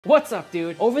What's up,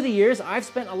 dude? Over the years, I've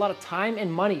spent a lot of time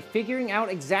and money figuring out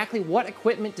exactly what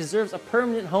equipment deserves a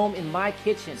permanent home in my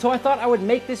kitchen. So I thought I would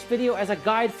make this video as a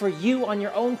guide for you on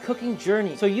your own cooking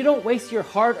journey, so you don't waste your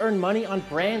hard-earned money on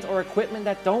brands or equipment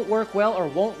that don't work well or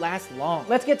won't last long.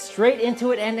 Let's get straight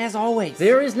into it, and as always,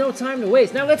 there is no time to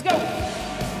waste. Now let's go!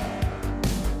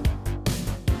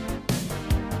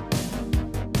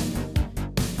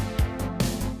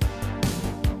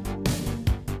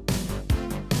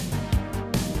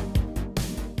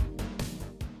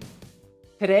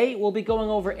 Today, we'll be going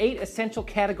over 8 essential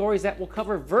categories that will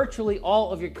cover virtually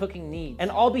all of your cooking needs. And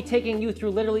I'll be taking you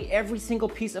through literally every single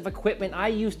piece of equipment I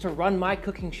use to run my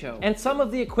cooking show. And some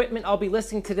of the equipment I'll be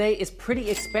listing today is pretty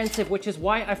expensive, which is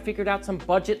why I figured out some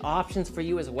budget options for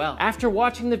you as well. After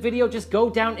watching the video, just go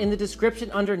down in the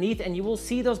description underneath and you will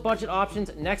see those budget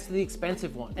options next to the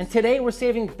expensive ones. And today, we're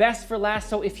saving best for last,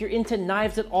 so if you're into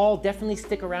knives at all, definitely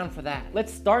stick around for that.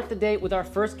 Let's start the day with our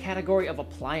first category of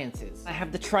appliances. I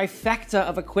have the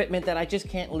trifecta of equipment that I just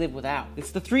can't live without.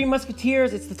 It's the 3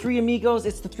 Musketeers, it's the 3 Amigos,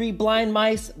 it's the 3 Blind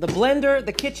Mice, the blender,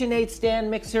 the KitchenAid stand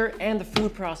mixer, and the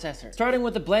food processor. Starting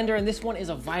with the blender, and this one is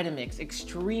a Vitamix,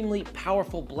 extremely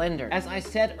powerful blender. As I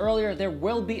said earlier, there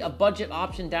will be a budget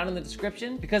option down in the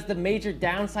description because the major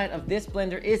downside of this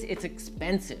blender is it's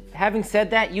expensive. Having said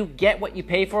that, you get what you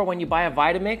pay for when you buy a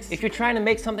Vitamix. If you're trying to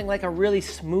make something like a really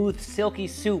smooth, silky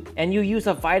soup and you use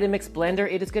a Vitamix blender,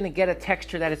 it is gonna get a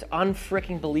texture that is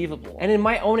unfreaking believable. And in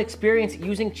my own experience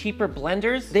using cheaper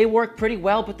blenders, they work pretty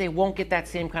well, but they won't get that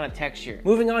same kind of texture.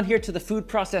 Moving on here to the food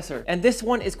processor, and this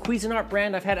one is Cuisinart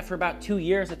brand. I've had it for about 2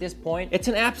 years at this point. It's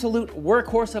an absolute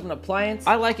workhorse of an appliance.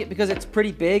 I like it because it's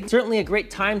pretty big, certainly a great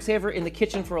time saver in the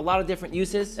kitchen for a lot of different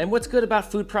uses. And what's good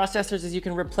about food processors is you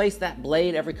can replace that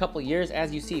blade every couple years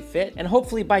as you see fit, and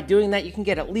hopefully by doing that you can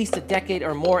get at least a decade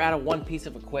or more out of one piece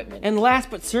of equipment. And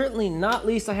last but certainly not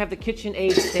least, I have the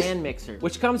KitchenAid stand mixer,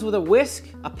 which comes with a whisk,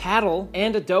 a paddle,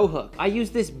 and a dough hook. I use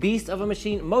this beast of a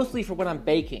machine mostly for when I'm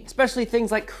baking, especially things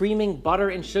like creaming butter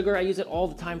and sugar. I use it all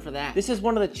the time for that. This is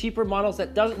one of the cheaper models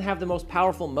that doesn't have the most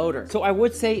powerful motor. So I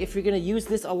would say if you're gonna use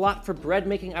this a lot for bread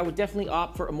making, I would definitely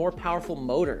opt for a more powerful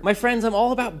motor. My friends, I'm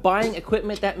all about buying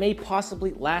equipment that may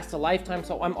possibly last a lifetime,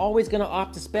 so I'm always gonna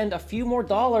opt to spend a few more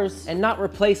dollars and not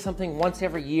replace something once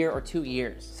every year or 2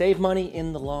 years. Save money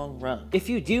in the long run. If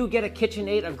you do get a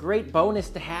KitchenAid, a great bonus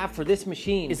to have for this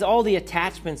machine is all the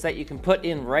attachments that you can put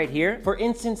in right here. For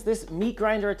instance, this meat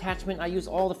grinder attachment I use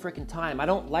all the freaking time. I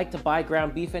don't like to buy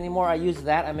ground beef anymore. I use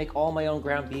that. I make all my own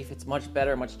ground beef. It's much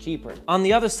better, much cheaper. On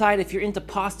the other side, if you're into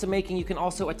pasta making, you can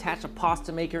also attach a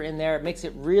pasta maker in there. It makes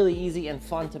it really easy and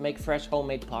fun to make fresh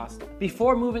homemade pasta.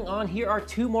 Before moving on, here are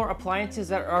 2 more appliances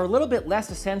that are a little bit less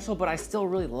essential, but I still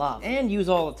really love and use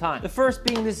all the time. The first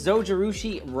being this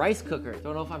Zojirushi rice cooker.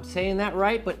 Don't know if I'm saying that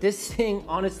right, but this thing,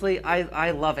 honestly,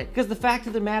 I love it. Because the fact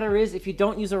of the matter is, if you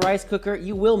don't use a rice cooker,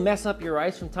 you will mess up your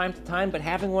rice from time to time, but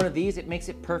having one of these, it makes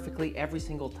it perfectly every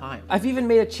single time. I've even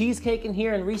made a cheesecake in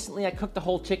here, and recently I cooked a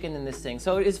whole chicken in this thing,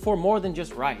 so it is for more than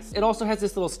just rice. It also has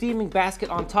this little steaming basket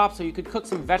on top, so you could cook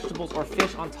some vegetables or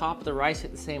fish on top of the rice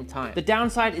at the same time. The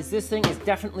downside is this thing is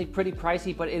definitely pretty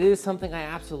pricey, but it is something I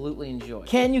absolutely enjoy.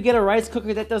 Can you get a rice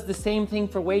cooker that does the same thing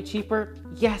for way cheaper?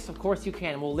 Yes, of course you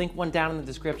can. We'll link one down in the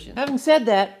description. Having said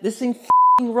that, this thing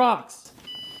f***ing rocks.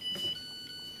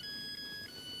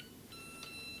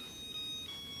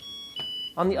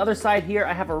 On the other side here,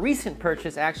 I have a recent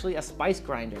purchase, actually, a spice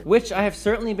grinder, which I have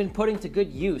certainly been putting to good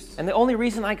use. And the only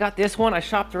reason I got this one, I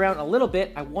shopped around a little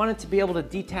bit, I wanted to be able to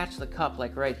detach the cup,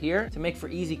 like right here, to make for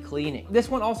easy cleaning. This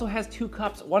one also has 2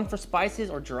 cups, one for spices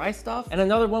or dry stuff, and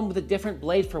another one with a different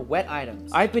blade for wet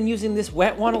items. I've been using this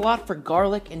wet one a lot for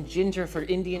garlic and ginger for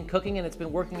Indian cooking, and it's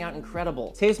been working out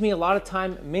incredible. Saves me a lot of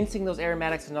time mincing those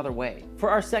aromatics another way. For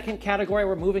our second category,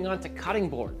 we're moving on to cutting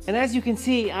boards. And as you can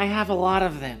see, I have a lot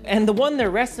of them. And the one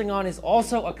they're resting on is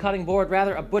also a cutting board,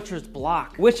 rather a butcher's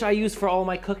block, which I use for all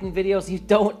my cooking videos. You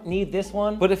don't need this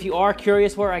one, but if you are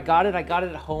curious where I got it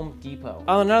at Home Depot.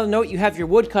 On another note, you have your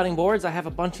wood cutting boards. I have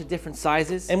a bunch of different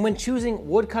sizes, and when choosing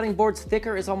wood cutting boards,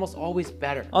 thicker is almost always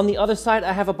better. On the other side,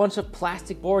 I have a bunch of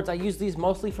plastic boards. I use these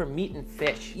mostly for meat and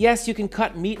fish. Yes, you can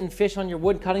cut meat and fish on your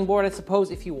wood cutting board, I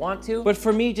suppose, if you want to, but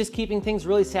for me, just keeping things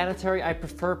really sanitary, I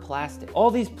prefer plastic.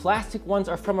 All these plastic ones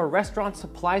are from a restaurant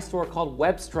supply store called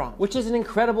Webstrong, which is an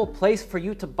incredible place for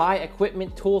you to buy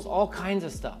equipment, tools, all kinds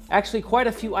of stuff. Actually, quite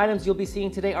a few items you'll be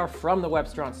seeing today are from the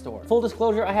Webstaurant store. Full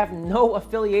disclosure, I have no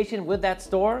affiliation with that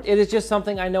store. It is just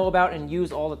something I know about and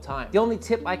use all the time. The only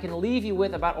tip I can leave you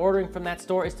with about ordering from that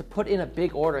store is to put in a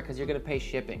big order because you're gonna pay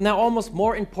shipping. Now, almost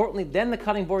more importantly than the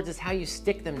cutting boards is how you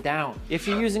stick them down. If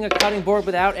you're using a cutting board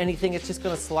without anything, it's just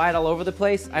gonna slide all over the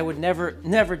place. I would never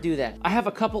do that. I have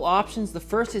a couple options. The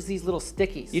first is these little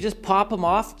stickies. You just pop them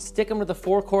off, stick them to the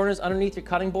four corners underneath your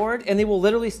cutting board, and they will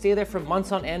literally stay there for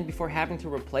months on end before having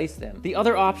to replace them. The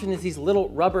other option is these little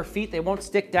rubber feet. They won't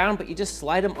stick down, but you just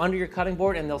slide them under your cutting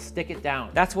board and they'll stick it down.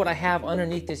 That's what I have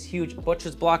underneath this huge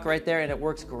butcher's block right there, and it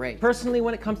works great. Personally,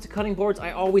 when it comes to cutting boards,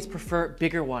 I always prefer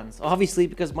bigger ones, obviously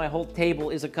because my whole table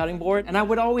is a cutting board, and I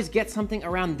would always get something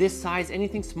around this size.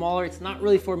 Anything smaller, it's not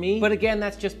really for me, but again,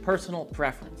 that's just personal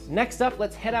preference. Next up,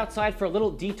 let's head outside for a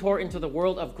little detour into the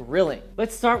world of grilling.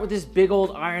 Let's start with this big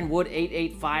old Ironwood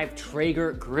 885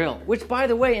 Traeger grill, which, by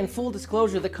the way, in full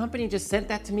disclosure, the company just sent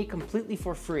that to me completely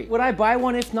for free. Would I buy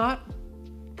one if not?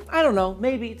 I don't know,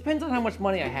 maybe. It depends on how much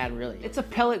money I had, really. It's a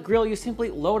pellet grill. You simply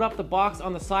load up the box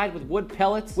on the side with wood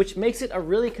pellets, which makes it a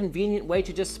really convenient way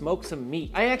to just smoke some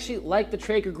meat. I actually like the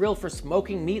Traeger grill for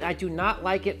smoking meat. I do not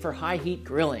like it for high heat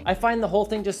grilling. I find the whole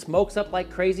thing just smokes up like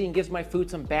crazy and gives my food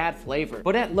some bad flavor.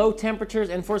 But at low temperatures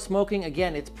and for smoking,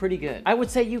 again, it's pretty good. I would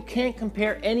say you can't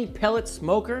compare any pellet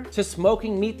smoker to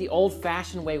smoking meat the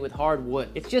old-fashioned way with hard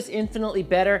wood. It's just infinitely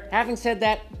better. Having said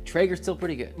that, Traeger's still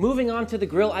pretty good. Moving on to the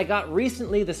grill, I got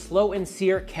recently the Slow and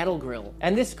Sear kettle grill,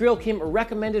 and this grill came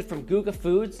recommended from Guga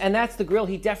Foods, and that's the grill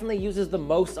he definitely uses the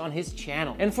most on his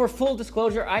channel. And for full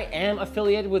disclosure, I am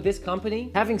affiliated with this company.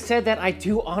 Having said that, I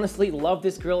do honestly love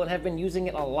this grill and have been using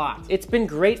it a lot. It's been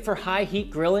great for high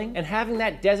heat grilling, and having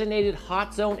that designated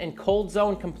hot zone and cold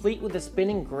zone complete with the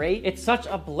spinning grate, it's such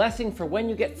a blessing for when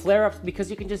you get flare-ups because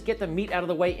you can just get the meat out of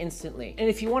the way instantly. And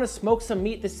if you want to smoke some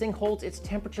meat, this thing holds its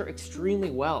temperature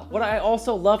extremely well. What I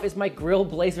also love is my Grill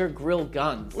Blazer grill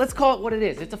guns. Let's call it what it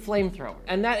is. It's a flamethrower.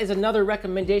 And that is another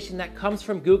recommendation that comes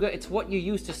from Guga. It's what you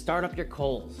use to start up your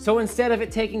coals. So instead of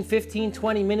it taking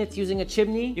 15-20 minutes using a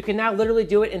chimney, you can now literally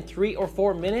do it in 3 or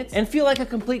 4 minutes and feel like a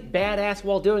complete badass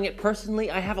while doing it. Personally,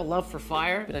 I have a love for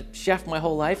fire. Been a chef my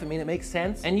whole life. I mean, it makes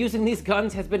sense. And using these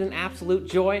guns has been an absolute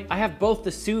joy. I have both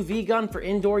the sous vide gun for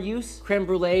indoor use, creme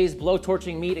brulees, blow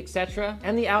torching meat, etc.,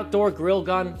 and the outdoor grill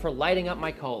gun for lighting up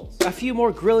my coals. A few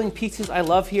more grilling pieces I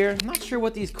love here. I'm not sure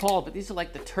what these called, but these are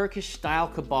like the Turkish style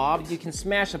kebabs. You can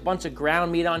smash a bunch of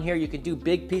ground meat on here. You can do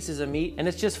big pieces of meat, and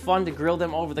it's just fun to grill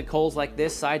them over the coals like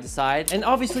this, side to side. And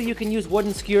obviously you can use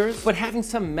wooden skewers, but having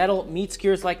some metal meat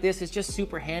skewers like this is just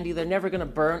super handy. They're never gonna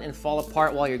burn and fall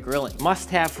apart while you're grilling. Must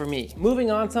have for me.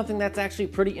 Moving on, something that's actually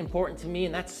pretty important to me,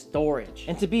 and that's storage.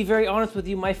 And to be very honest with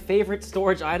you, my favorite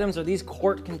storage items are these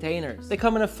quart containers. They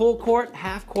come in a full quart,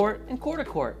 half quart, and quarter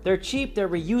quart. They're cheap, they're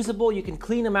reusable, you can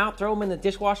clean them out, throw them in the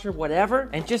dishwasher, whatever.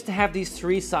 And just to have these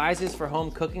 3 sizes for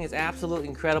home cooking is absolutely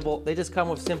incredible. They just come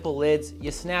with simple lids.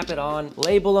 You snap it on,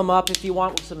 label them up if you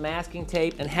want with some masking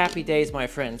tape, and happy days, my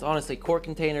friends. Honestly, quart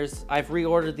containers, I've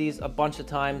reordered these a bunch of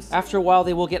times. After a while,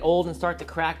 they will get old and start to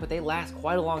crack, but they last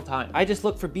quite a long time. I just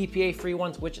look for BPA-free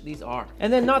ones, which these are.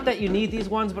 And then not that you need these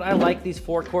ones, but I like these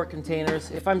 4-quart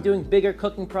containers. If I'm doing bigger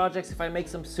cooking projects, if I make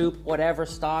some soup, whatever,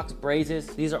 stocks, braises,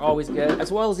 these are always good.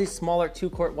 As well as these smaller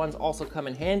 2-quart ones also come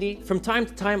in handy. From time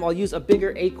to time, I'll use a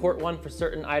bigger 8-quart one for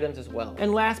certain items as well.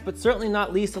 And last but certainly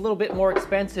not least, a little bit more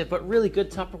expensive but really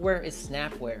good Tupperware is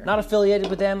Snapware. Not affiliated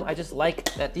with them, I just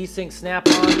like that these things snap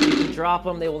on, you can drop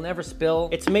them, they will never spill.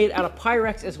 It's made out of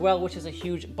Pyrex as well, which is a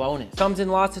huge bonus. Comes in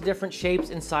lots of different shapes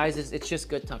and sizes, it's just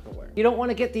good Tupperware. You don't want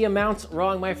to get the amounts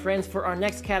wrong, my friends. For our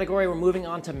next category, we're moving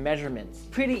on to measurements.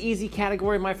 Pretty easy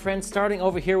category, my friends, starting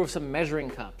over here with some measuring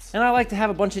cups. And I like to have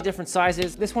a bunch of different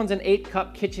sizes. This one's an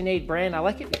 8-cup KitchenAid brand. I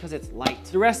like it because it's light.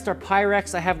 The rest are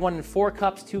Pyrex. I have one in 4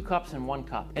 cups, 2 cups, and 1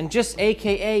 cup. And just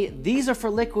AKA, these are for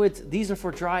liquids, these are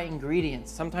for dry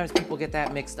ingredients. Sometimes people get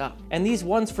that mixed up. And these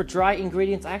ones for dry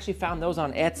ingredients, I actually found those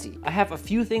on Etsy. I have a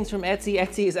few things from Etsy.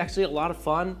 Etsy is actually a lot of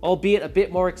fun, albeit a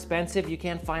bit more expensive. You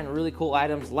can find really cool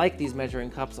items like these measuring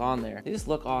cups on there. They just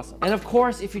look awesome. And of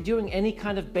course, if you're doing any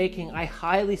kind of baking, I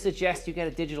highly suggest you get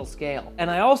a digital scale. And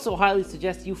I also highly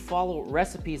suggest you follow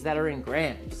recipes that are in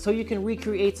grams, so you can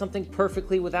recreate something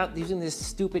perfectly without using this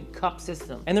stupid cup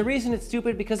system. And the reason reason it's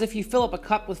stupid because if you fill up a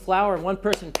cup with flour and one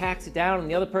person packs it down and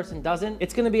the other person doesn't,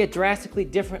 it's gonna be a drastically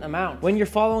different amount. When you're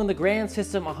following the gram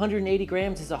system, 180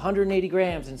 grams is 180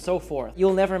 grams and so forth.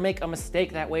 You'll never make a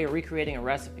mistake that way recreating a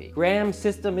recipe. Gram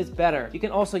system is better. You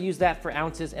can also use that for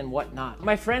ounces and whatnot.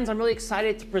 My friends, I'm really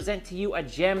excited to present to you a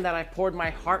gem that I've poured my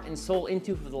heart and soul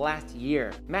into for the last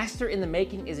year. Master in the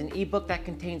Making is an ebook that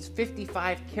contains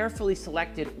 55 carefully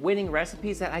selected winning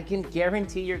recipes that I can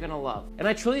guarantee you're gonna love. And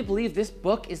I truly believe this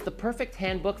book is the perfect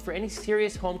handbook for any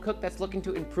serious home cook that's looking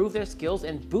to improve their skills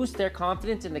and boost their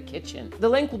confidence in the kitchen. The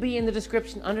link will be in the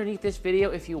description underneath this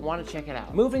video if you want to check it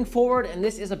out. Moving forward, and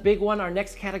this is a big one, our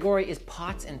next category is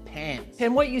pots and pans.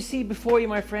 And what you see before you,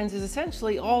 my friends, is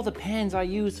essentially all the pans I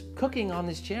use cooking on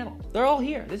this channel. They're all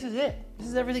here. This is it. This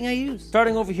is everything I use.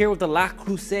 Starting over here with the La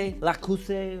Clousse,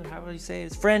 how do you say it?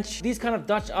 It's French. These kind of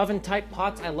Dutch oven type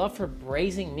pots I love for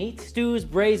braising meat. Stews,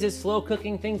 braises, slow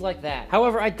cooking, things like that.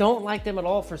 However, I don't like them at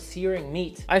all for searing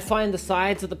meat. I find the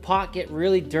sides of the pot get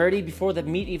really dirty before the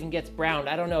meat even gets browned.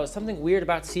 I don't know, something weird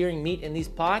about searing meat in these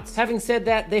pots. Having said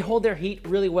that, they hold their heat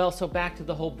really well, so back to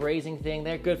the whole braising thing,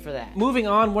 they're good for that. Moving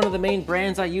on, one of the main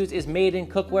brands I use is Made in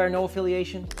Cookware, no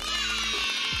affiliation.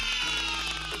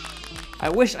 I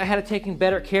wish I had taken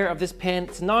better care of this pan.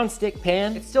 It's a non-stick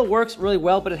pan. It still works really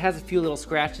well, but it has a few little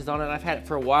scratches on it. I've had it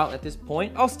for a while at this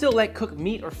point. I'll still like cook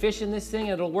meat or fish in this thing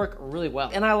and it'll work really well.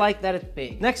 And I like that it's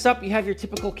big. Next up, you have your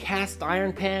typical cast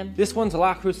iron pan. This one's a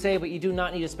La Clousse, but you do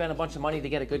not need to spend a bunch of money to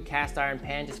get a good cast iron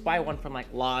pan. Just buy one from like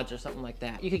Lodge or something like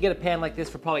that. You could get a pan like this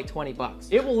for probably 20 bucks.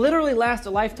 It will literally last a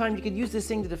lifetime. You could use this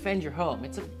thing to defend your home.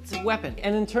 It's a weapon.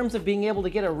 And in terms of being able to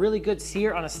get a really good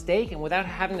sear on a steak and without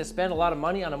having to spend a lot of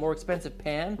money on a more expensive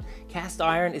pan, cast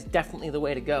iron is definitely the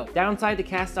way to go. Downside to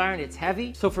cast iron, it's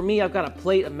heavy. So for me, I've got a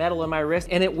plate of metal in my wrist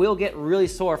and it will get really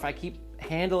sore if I keep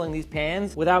handling these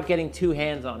pans without getting two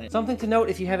hands on it. Something to note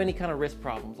if you have any kind of wrist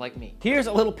problems like me. Here's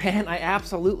a little pan I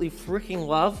absolutely freaking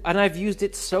love and I've used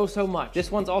it so much.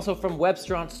 This one's also from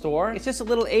Webstaurant store. It's just a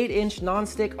little 8-inch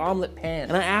non-stick omelet pan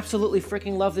and I absolutely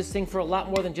freaking love this thing for a lot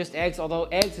more than just eggs, although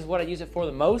eggs is what I use it for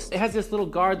the most. It has this little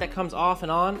guard that comes off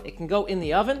and on. It can go in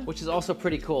the oven, which is also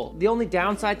pretty cool. The only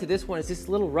downside to this one is this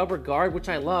little rubber guard, which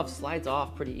I love, slides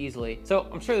off pretty easily. So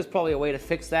I'm sure there's probably a way to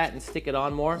fix that and stick it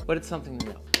on more, but it's something to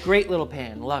know. Great little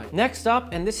pan, love it. Next up,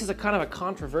 and this is a kind of a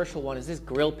controversial one, is this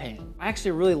grill pan. I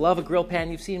actually really love a grill pan.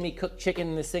 You've seen me cook chicken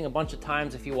in this thing a bunch of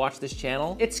times if you watch this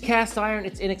channel. It's cast iron,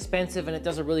 it's inexpensive, and it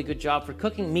does a really good job for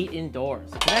cooking meat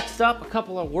indoors. Next up, a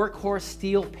couple of workhorse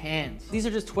steel pans. These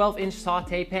are just 12-inch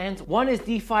saute pans. One is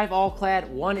D5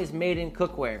 all-clad, one is Made in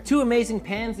Cookware. Two amazing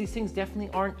pans. These things definitely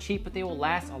aren't cheap, but they will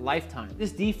last a lifetime.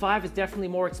 This D5 is definitely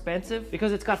more expensive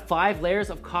because it's got 5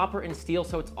 layers of copper and steel,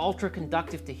 so it's ultra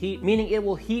conductive to heat, meaning it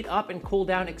will heat up and cool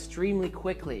down extremely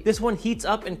quickly. This one heats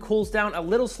up and cools down a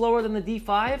little slower than the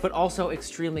D5, but also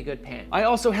extremely good pan. I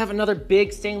also have another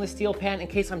big stainless steel pan in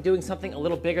case I'm doing something a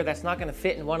little bigger that's not gonna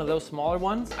fit in one of those smaller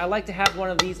ones. I like to have one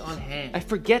of these on hand. I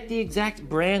forget the exact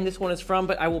brand this one is from,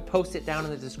 but I will post it down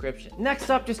in the description. Next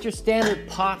up, just your standard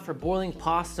pot for boiling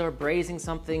pasta or braising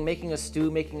something, making a stew,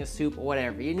 making a soup, or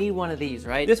whatever. You need one of these,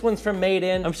 right? This one's from Made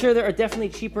In. I'm sure there are definitely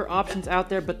cheaper options out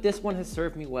there, but this one has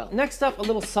served me well. Next up, a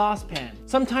little saucepan.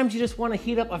 Sometimes you just want to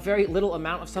heat up a very little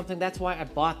amount of something. That's why I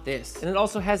bought this. And it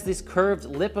also has this curved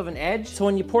lip of an edge, so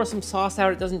when you pour some sauce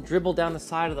out, it doesn't dribble down the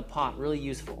side of the pot. Really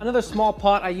useful. Another small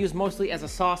pot I use mostly as a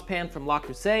saucepan from La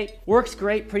Clousse. Works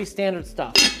great, pretty standard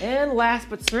stuff. And last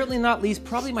but certainly not least,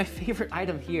 probably my favorite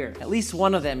item here, at least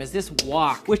one of them, is this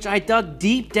wok, which I dug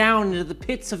deep down into the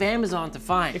pits of Amazon to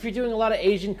find. If you're doing a lot of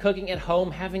Asian cooking at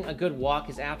home, having a good wok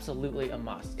is absolutely a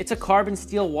must. It's a carbon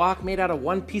steel wok made out of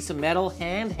one piece of metal,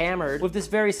 hand hammered, with this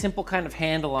very simple kind of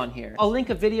handle on here. I'll link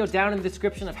a video down in the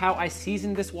description of how I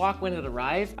seasoned this wok when it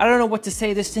arrived. I don't know what to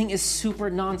say. This thing is super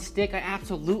non-stick. I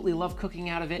absolutely love cooking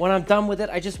out of it. When I'm done with it,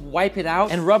 I just wipe it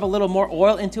out and rub a little more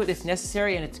oil into it if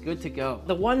necessary, and it's good to go.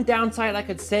 The one downside I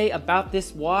could say about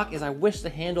this wok is I wish the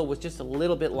handle was just a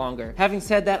little bit longer. Having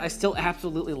said that, I still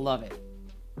absolutely love it.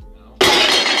 Oh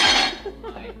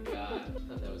my God, I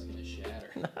thought that was gonna shatter.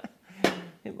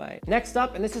 It might. Next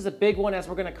up, and this is a big one as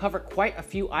we're gonna cover quite a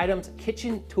few items,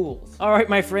 kitchen tools. All right,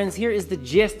 my friends, here is the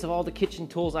gist of all the kitchen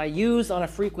tools I use on a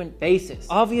frequent basis.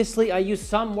 Obviously, I use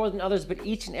some more than others, but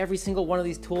each and every single one of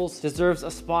these tools deserves a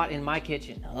spot in my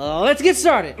kitchen. Let's get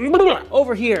started.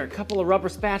 Over here, a couple of rubber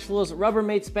spatulas,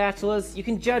 Rubbermaid spatulas. You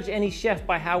can judge any chef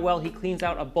by how well he cleans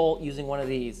out a bowl using one of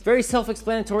these. Very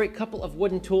self-explanatory, couple of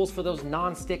wooden tools for those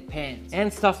non-stick pans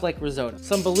and stuff like risotto.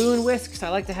 Some balloon whisks. I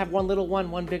like to have one little one,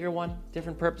 one bigger one,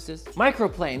 different purpose. purposes.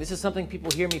 Microplane, this is something people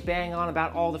hear me bang on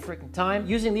about all the freaking time.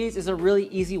 Using these is a really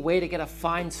easy way to get a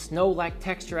fine snow-like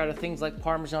texture out of things like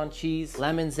Parmesan cheese,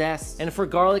 lemon zest, and for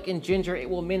garlic and ginger, it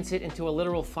will mince it into a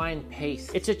literal fine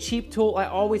paste. It's a cheap tool. I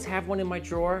always have one in my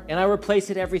drawer, and I replace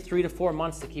it every 3 to 4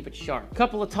 months to keep it sharp.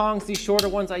 Couple of tongs, these shorter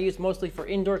ones I use mostly for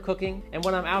indoor cooking, and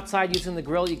when I'm outside using the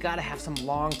grill, you gotta have some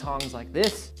long tongs like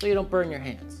this so you don't burn your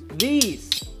hands. These,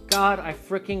 God, I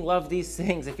freaking love these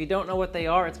things. If you don't know what they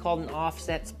are, it's called an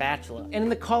offset spatula. And in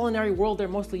the culinary world, they're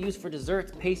mostly used for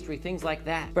desserts, pastry, things like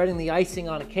that. Spreading the icing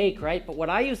on a cake, right? But what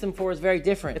I use them for is very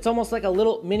different. It's almost like a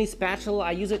little mini spatula.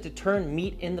 I use it to turn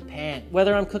meat in the pan.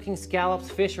 Whether I'm cooking scallops,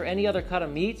 fish, or any other cut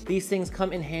of meat, these things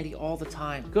come in handy all the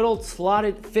time. Good old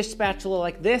slotted fish spatula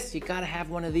like this, you gotta have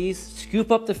one of these. Scoop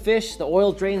up the fish, the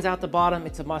oil drains out the bottom.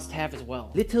 It's a must-have as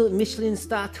well. Little Michelin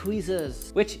star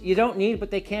tweezers, which you don't need, but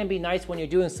they can be nice when you're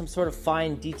doing some sort of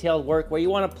fine detailed work where you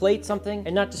want to plate something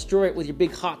and not destroy it with your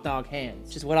big hot dog hands,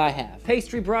 which is what I have.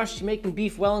 Pastry brush, you're making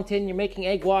beef Wellington, you're making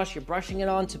egg wash, you're brushing it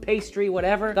onto pastry,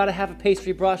 whatever. Gotta have a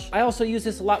pastry brush. I also use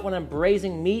this a lot when I'm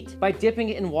braising meat by dipping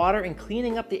it in water and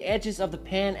cleaning up the edges of the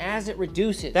pan as it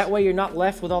reduces. That way you're not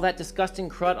left with all that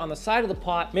disgusting crud on the side of the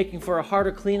pot, making for a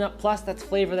harder cleanup, plus that's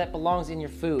flavor that belongs in your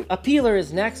food. A peeler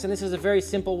is next, and this is a very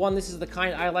simple one. This is the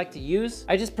kind I like to use.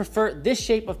 I just prefer this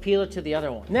shape of peeler to the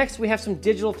other one. Next, we have some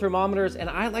digital thermometers, and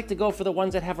I like to go for the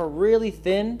ones that have a really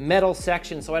thin metal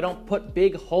section so I don't put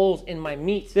big holes in my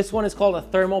meat. This one is called a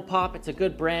Thermopop. It's a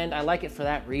good brand. I like it for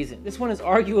that reason. This one is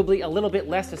arguably a little bit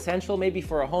less essential, maybe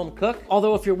for a home cook.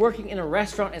 Although if you're working in a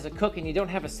restaurant as a cook and you don't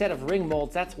have a set of ring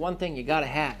molds, that's one thing you gotta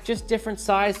have. Just different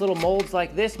size little molds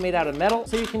like this made out of metal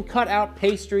so you can cut out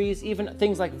pastries, even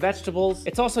things like vegetables.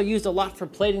 It's also used a lot for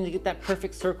plating to get that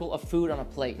perfect circle of food on a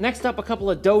plate. Next up, a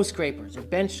couple of dough scrapers or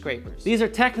bench scrapers. These are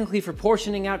technically for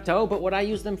portioning out dough, but what I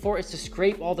use them for is to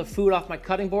scrape all the food off my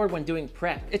cutting board when doing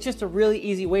prep. It's just a really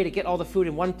easy way to get all the food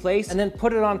in one place and then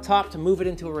put it on top to move it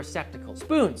into a receptacle.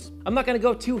 Spoons. I'm not gonna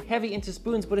go too heavy into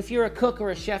spoons, but if you're a cook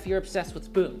or a chef, you're obsessed with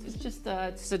spoons. It's just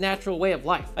it's a natural way of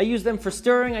life. I use them for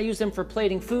stirring. I use them for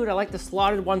plating food. I like the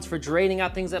slotted ones for draining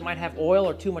out things that might have oil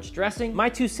or too much dressing. My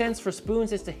 2 cents for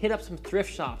spoons is to hit up some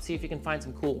thrift shops, see if you can find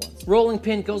some cool ones. Rolling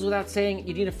pin goes without saying.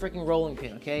 You need a freaking rolling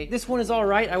pin, okay? This one is all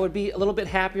right. I would be a little bit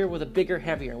happier with a bigger,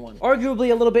 heavier one.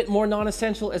 Arguably a little bit more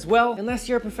non-essential as well. Unless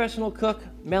you're a professional cook,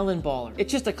 melon baller.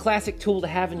 It's just a classic tool to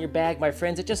have in your bag, my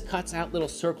friends. It just cuts out little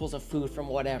circles of food from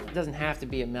whatever. It doesn't have to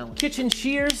be a melon. Kitchen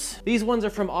shears. These ones are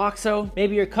from OXO.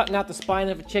 Maybe you're cutting out the spine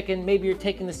of a chicken. Maybe you're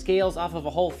taking the scales off of a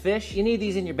whole fish. You need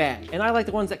these in your bag. And I like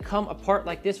the ones that come apart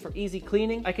like this for easy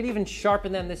cleaning. I could even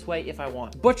sharpen them this way if I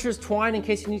want. Butcher's twine in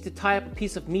case you need to tie up a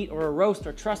piece of meat or a roast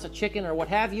or truss a chicken or what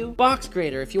have you. Box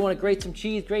grater if you want to grate some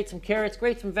cheese, grate some carrots,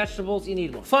 grate some vegetables, you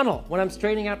need one. Funnel when I'm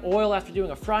straining out oil after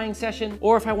doing a frying session,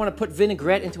 or if I want to put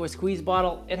vinaigrette into a squeeze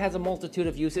bottle. It has a multitude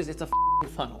of uses. It's a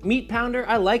funnel. Meat pounder,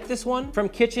 I like this one from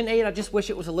KitchenAid. I just wish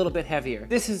it was a little bit heavier.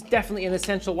 This is definitely an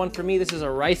essential one for me. This is a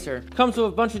ricer. Comes with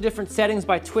a bunch of different settings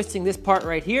by twisting this part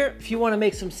right here. If you want to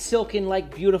make some silken,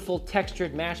 like beautiful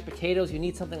textured mashed potatoes, you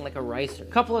need something like a ricer.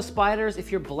 Couple of spiders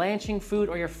if you're blanching food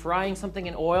or you're frying something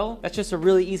in oil. That's just a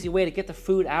really easy way to get the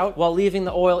food out while leaving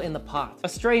the oil in the pot. A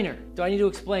strainer. Do I need to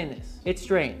explain this? It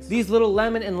strains. These little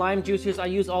lemon and lime juicers I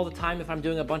use all the time if I'm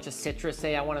doing a bunch of citrus,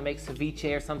 say I want to make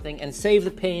ceviche or something, and save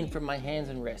the pain from my hands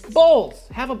and wrists. Bowls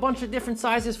have a bunch of different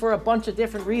sizes for a bunch of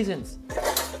different reasons.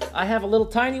 I have a little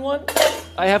tiny one.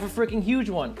 I have a freaking huge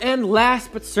one. And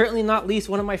last but certainly not least,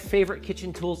 one of my favorite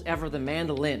kitchen tools ever, the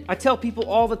mandolin. I tell people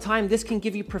all the time this can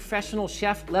give you professional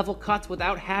chef level cuts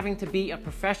without having to be a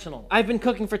professional. I've been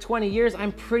cooking for 20 years.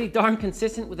 I'm pretty darn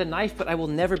consistent with a knife, but I will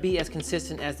never be as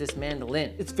consistent as this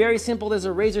mandolin. It's very simple. There's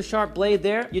a razor sharp blade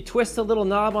there. You twist the little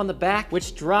knob on the back,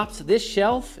 which drops this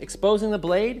shelf, exposing the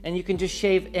blade, and you can just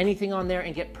shave anything on there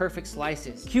and get perfect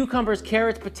slices. Cucumbers,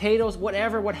 carrots, potatoes,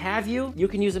 whatever, what have you, you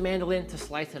can use a mandolin to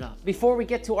slice it up. Before we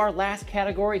get to our last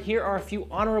category, here are a few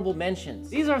honorable mentions.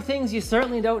 These are things you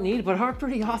certainly don't need, but are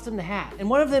pretty awesome to have. And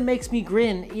one of them makes me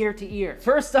grin ear to ear.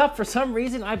 First up, for some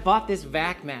reason, I bought this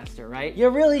Vac Master, right? You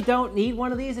really don't need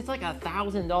one of these. It's like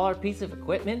 $1,000 piece of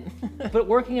equipment. But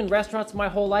working in restaurants my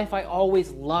whole life, I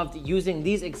always loved using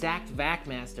these exact Vac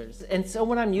Masters. And so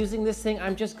when I'm using this thing,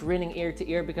 I'm just grinning ear to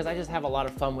ear because I just have a lot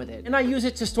of fun with it. And I use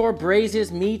it to store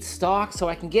braises, meat, stock, so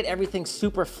I can get everything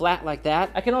super flat like that.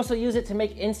 I can also use it to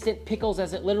make instant pickle chemicals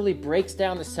as it literally breaks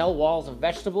down the cell walls of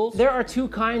vegetables. There are two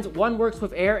kinds. One works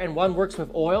with air and one works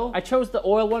with oil. I chose the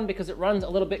oil one because it runs a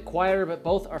little bit quieter, but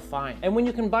both are fine. And when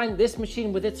you combine this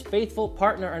machine with its faithful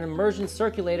partner, an immersion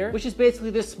circulator, which is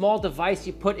basically this small device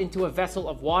you put into a vessel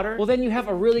of water, well, then you have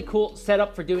a really cool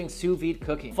setup for doing sous vide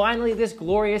cooking. Finally, this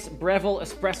glorious Breville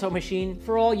espresso machine.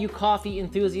 For all you coffee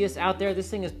enthusiasts out there, this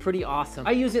thing is pretty awesome.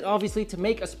 I use it obviously to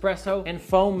make espresso and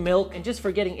foam milk, and just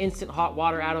for getting instant hot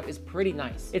water out of is pretty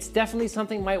nice. It's definitely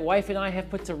something my wife and I have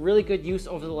put to really good use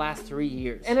over the last 3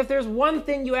 years. And if there's one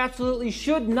thing you absolutely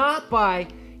should not buy,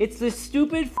 it's this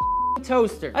stupid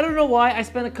toaster. I don't know why I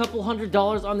spent a couple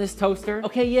 $100s on this toaster.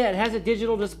 Okay, yeah, it has a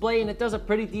digital display and it does a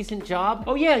pretty decent job.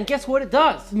 Oh yeah, and guess what it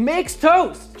does? Makes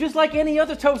toast, just like any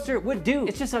other toaster would do.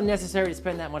 It's just unnecessary to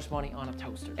spend that much money on a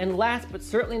toaster. And last but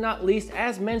certainly not least,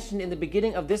 as mentioned in the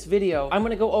beginning of this video, I'm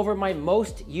gonna go over my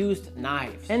most used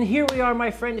knives. And here we are, my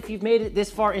friend. If you've made it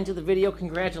this far into the video,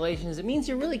 congratulations. It means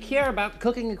you really care about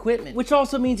cooking equipment, which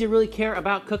also means you really care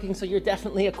about cooking, so you're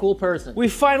definitely a cool person. We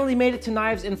finally made it to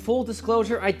knives. In full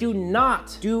disclosure, I do not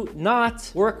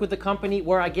work with the company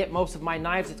where I get most of my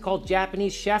knives. It's called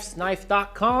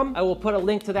JapaneseChefsKnife.com. I will put a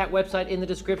link to that website in the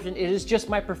description. It is just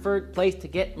my preferred place to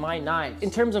get my knives.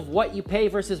 In terms of what you pay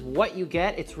versus what you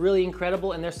get, it's really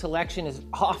incredible, and their selection is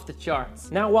off the charts.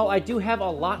 Now, while I do have a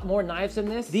lot more knives than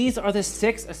this, these are the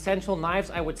 6 essential knives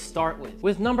I would start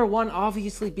with number 1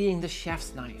 obviously being the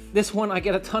chef's knife. This one I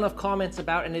get a ton of comments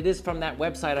about, and it is from that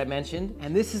website I mentioned,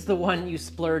 and this is the one you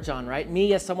splurge on, right?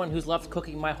 Me, as someone who's loved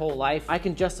cooking my whole life, I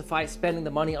can justify spending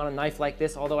the money on a knife like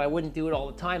this, although I wouldn't do it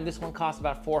all the time. This one costs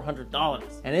about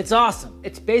 $400, and it's awesome.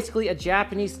 It's basically a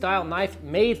Japanese style knife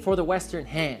made for the Western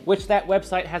hand, which that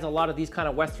website has a lot of these kind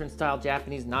of Western style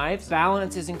Japanese knives.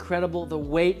 Balance is incredible. The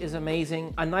weight is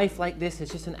amazing. A knife like this is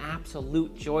just an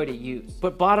absolute joy to use.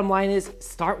 But bottom line is,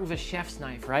 start with a chef's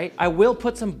knife, right? I will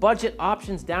put some budget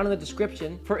options down in the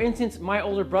description. For instance, my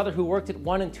older brother, who worked at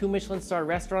 1 and 2 Michelin star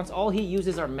restaurants, all he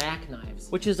uses are Mac knives,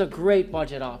 which is a great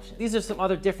budget option. These are some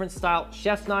other different style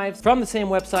chef's knives from the same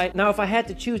website. Now, if I had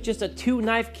to choose just a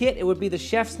 2-knife kit, it would be the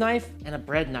chef's knife and a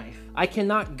bread knife. I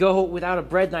cannot go without a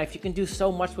bread knife. You can do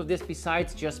so much with this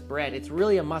besides just bread. It's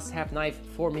really a must-have knife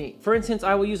for me. For instance,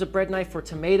 I will use a bread knife for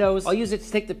tomatoes. I'll use it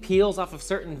to take the peels off of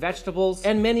certain vegetables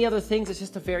and many other things. It's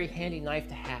just a very handy knife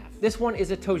to have. This one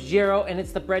is a Tojiro, and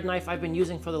it's the bread knife I've been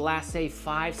using for the last, say,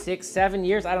 5, 6, 7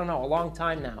 years. I don't know, a long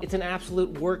time now. It's an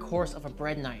absolute workhorse of a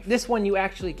bread knife. This one you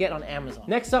actually get on Amazon.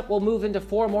 Next up, we'll move into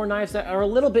 4 more knives that are a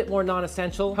little bit more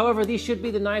non-essential. However, these should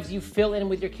be the knives you fill in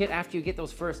with your kit after you get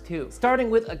those first 2. Starting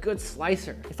with a good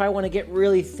slicer. If I want to get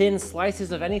really thin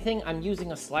slices of anything, I'm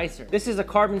using a slicer. This is a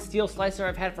carbon steel slicer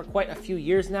I've had for quite a few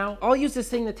years now. I'll use this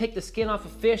thing to take the skin off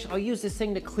of fish. I'll use this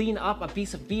thing to clean up a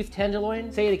piece of beef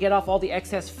tenderloin, say to get off all the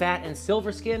excess fat and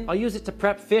silver skin. I'll use it to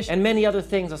prep fish and many other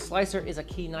things. A slicer is a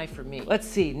key knife for me. Let's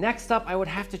see, next up I would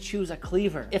have to choose a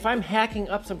cleaver. If I'm hacking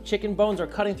up some chicken bones or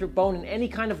cutting through bone in any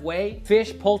kind of way,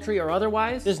 fish, poultry, or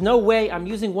otherwise, there's no way I'm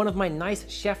using one of my nice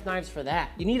chef knives for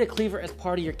that. You need a cleaver as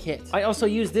part of your kit. I also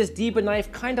use this Deba knife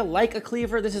kind of like a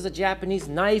cleaver. This is a Japanese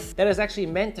knife that is actually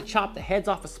meant to chop the heads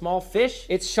off of small fish.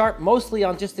 It's sharp mostly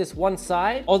on just this one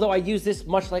side, although I use this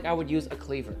much like I would use a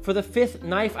cleaver. For the 5th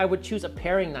knife, I would choose a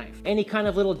paring knife. Any kind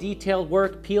of little detailed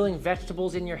work, peeling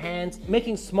vegetables in your hands,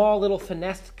 making small little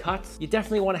finessed cuts, you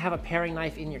definitely want to have a paring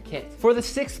knife in your kit. For the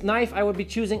 6th knife, I would be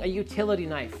choosing a utility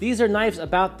knife. These are knives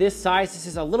about this size. This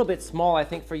is a little bit small, I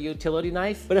think, for a utility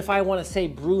knife, but if I want to say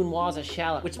brunoise a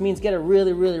shallot, which means get a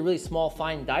really small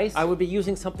fine dice, I would be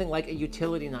using something like a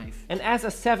utility knife. And as a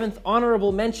 7th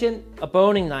honorable mention, a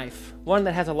boning knife. One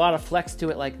that has a lot of flex to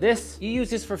it like this. You use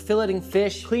this for filleting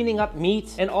fish, cleaning up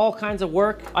meat, and all kinds of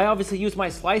work. I obviously use my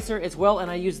slicer as well, and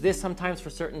I use this sometimes for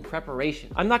certain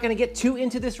preparation. I'm not gonna get too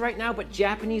into this right now, but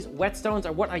Japanese whetstones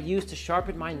are what I use to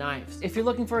sharpen my knives. If you're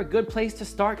looking for a good place to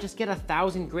start, just get a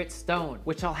 1000 grit stone,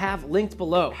 which I'll have linked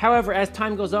below. However, as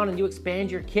time goes on and you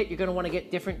expand your kit, you're gonna wanna get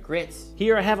different grits.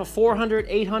 Here I have a 400,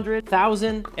 800,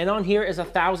 1000, and on here is a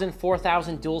 1000,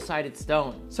 4000 dual-sided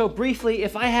stone. So briefly,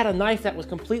 if I had a knife that was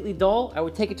completely dull, I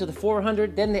would take it to the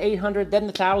 400, then the 800, then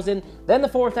the 1000, then the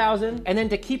 4000, and then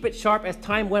to keep it sharp as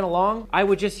time went along, I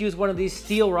would just use one of these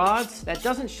steel rods that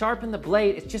doesn't sharpen the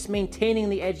blade, it's just maintaining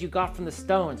the edge you got from the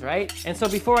stones, right? And so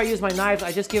before I use my knives,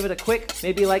 I just give it a quick,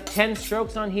 maybe like 10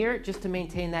 strokes on here, just to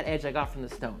maintain that edge I got from the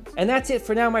stones. And that's it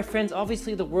for now, my friends.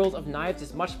 Obviously, the world of knives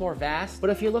is much more vast, but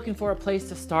if you're looking for a place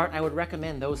to start, I would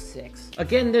recommend those 6.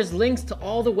 Again, there's links to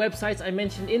all the websites I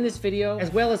mentioned in this video, as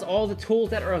well as all the tools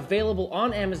that are available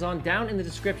on Amazon down in the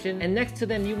description, and next to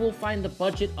them you will find the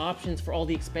budget options for all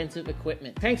the expensive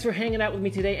equipment. Thanks for hanging out with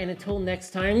me today, and until next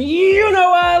time, you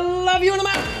know I love you and I'm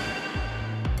out!